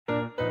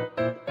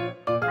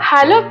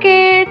Hello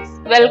kids,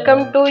 welcome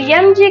to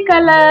MG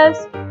Colors.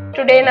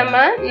 Today நம்ம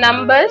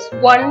numbers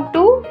 1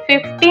 to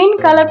 15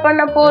 color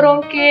பண்ண போறோம்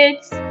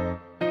kids.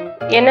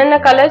 என்னென்ன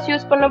colors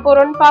யூஸ் பண்ண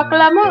போறோம்னு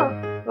பார்க்கலாமா?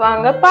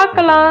 வாங்க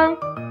பார்க்கலாம்.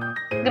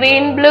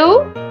 Green, blue,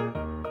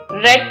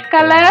 red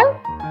color,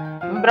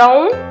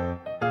 brown,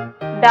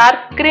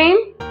 dark green,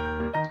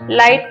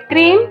 light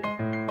green,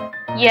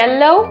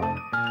 yellow,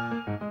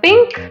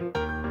 pink,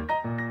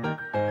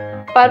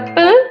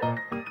 purple,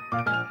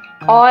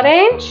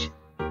 orange,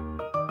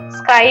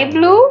 sky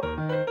blue,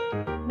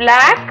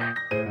 black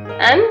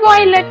and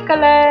violet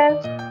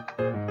colors.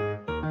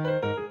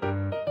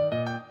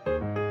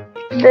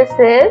 This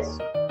is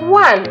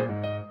 1.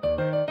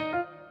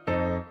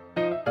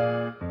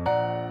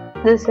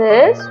 This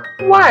is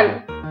 1.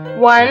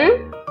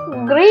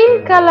 1 green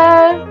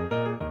color.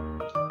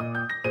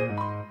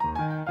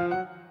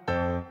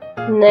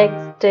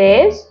 Next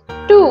is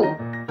 2.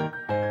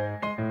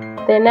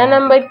 Then a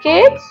number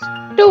kids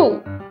 2.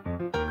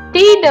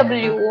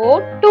 TWO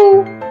 2.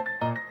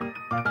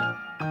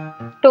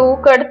 2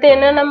 kadte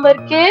na number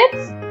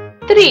kids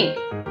 3.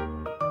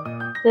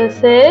 This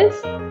is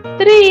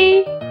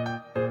 3.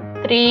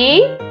 3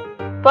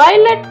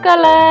 violet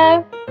color.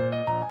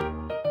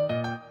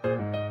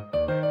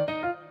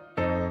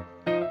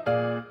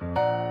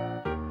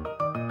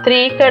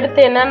 3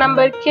 kadte na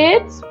number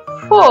kids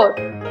 4.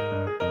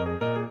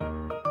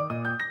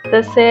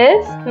 This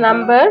is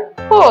number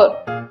 4.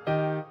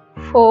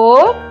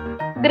 4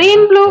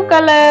 green blue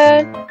color.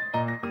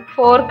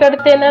 4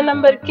 kadte na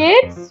number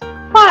kids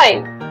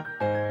 5.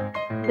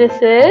 This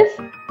is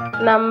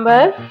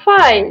number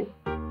 5.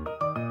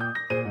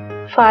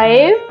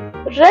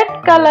 5 red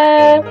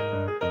color.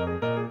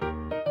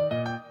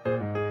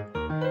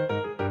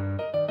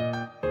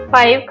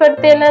 5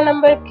 kadte na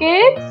number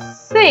kids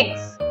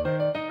 6.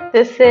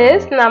 This is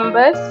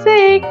number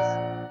 6.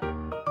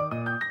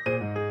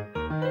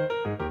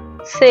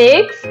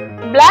 6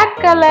 black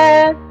color.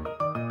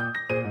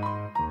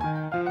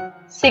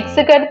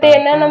 6 kadte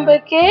na number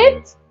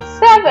kids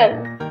 7.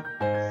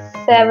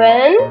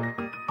 7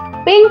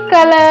 pink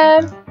color.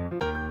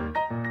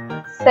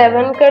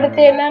 7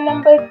 kadte na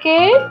number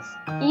kids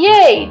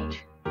 8.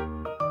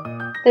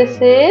 This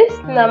is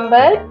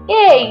number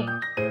 8.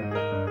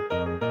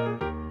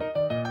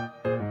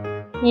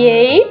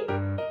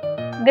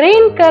 8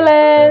 green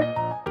color.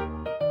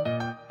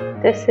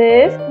 This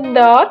is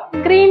dark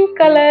green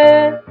color.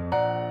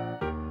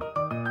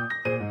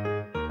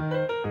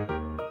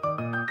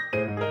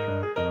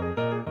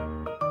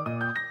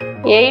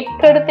 8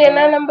 kadte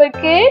na number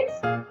kids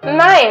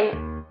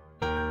 9.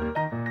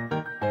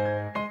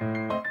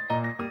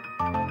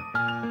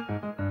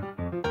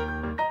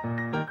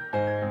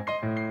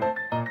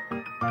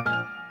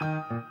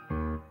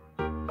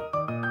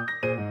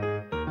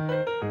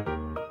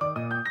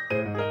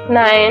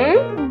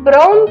 9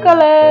 brown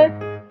color.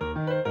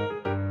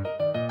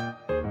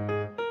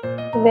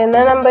 Then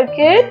the number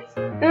kids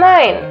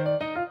 9.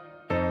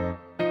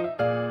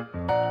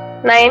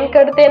 9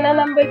 kadte na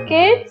number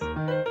kids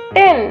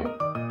 10.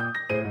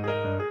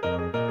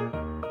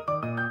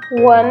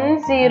 1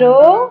 0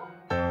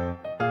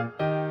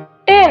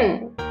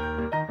 10.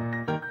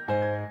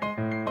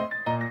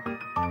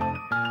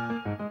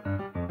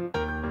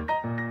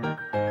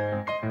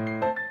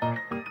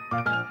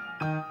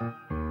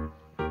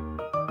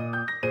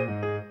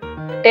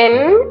 10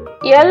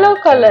 yellow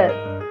color.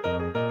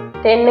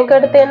 10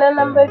 kadte na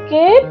number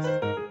kids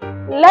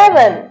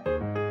 11.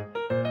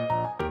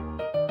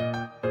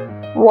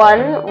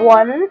 1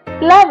 1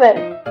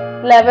 11.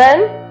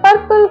 11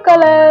 purple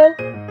color.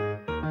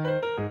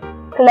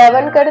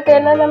 11 kadte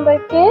na number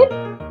kids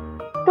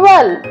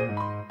 12.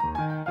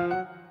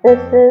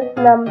 This is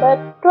number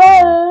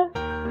 12.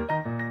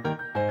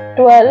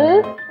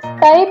 12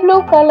 sky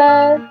blue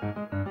color.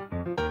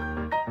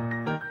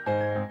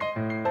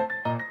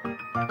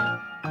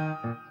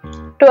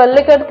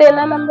 12 kadte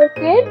na number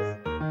kids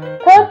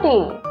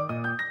 13.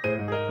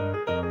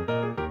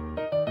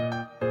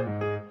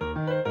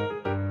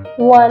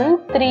 1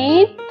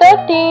 3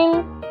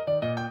 13.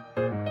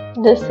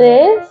 This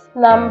is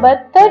number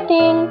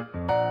 13.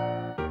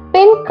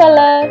 Pink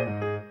color.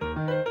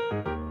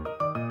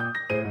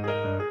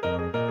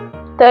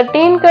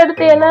 13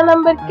 kadte na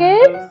number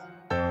kids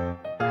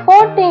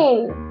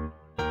 14.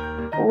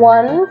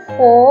 1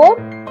 4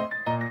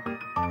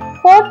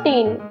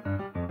 14.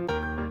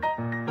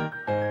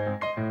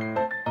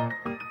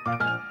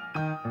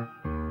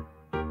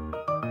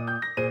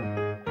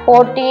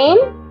 14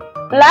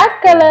 black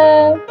color.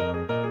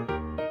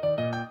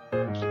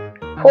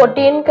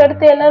 14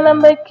 kadte na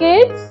number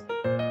kids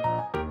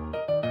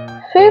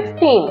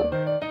 15.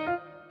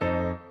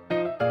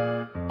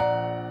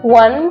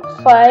 1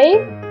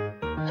 5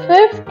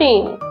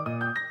 15.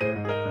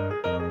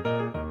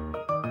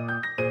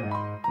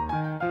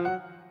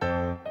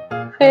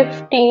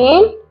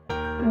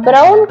 15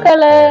 brown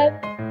color.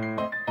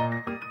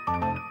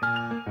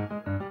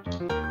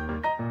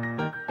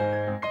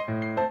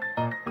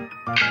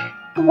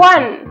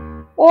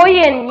 1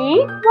 ONE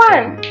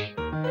 1.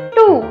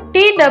 2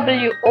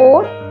 TWO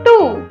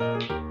 2.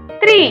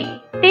 3.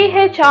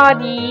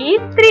 THRE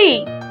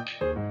 3.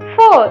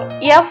 4.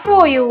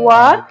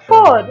 FOUR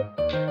 4.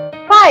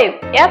 5.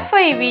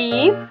 FIV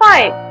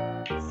 5.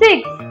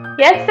 6.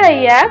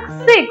 SIX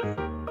 6.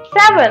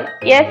 7.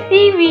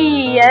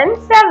 SEVEN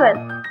 7.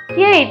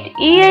 8.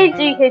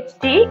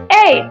 EIGHT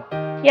 8.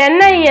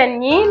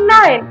 NINE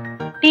 9.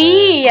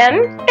 TEN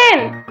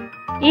 10.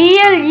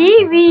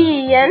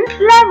 ELEVEN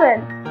 11.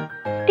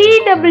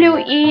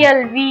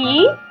 TWELV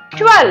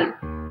 12.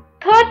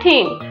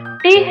 13.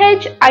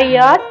 THIRTEN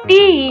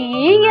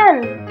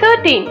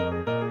 13.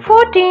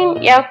 14.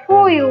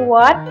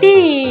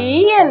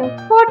 FOURTEN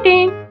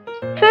 14.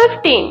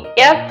 15.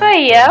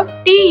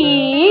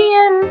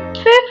 FIFTEN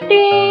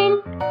 15.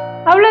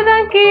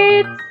 அவ்வளவுதான்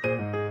kids.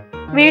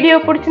 Video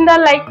பிடிச்சிருந்தா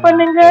like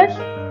பண்ணுங்க,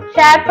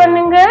 share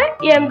பண்ணுங்க,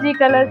 MG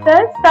கலர்ஸை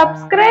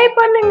subscribe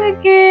பண்ணுங்க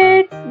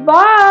kids.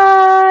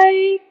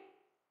 Bye.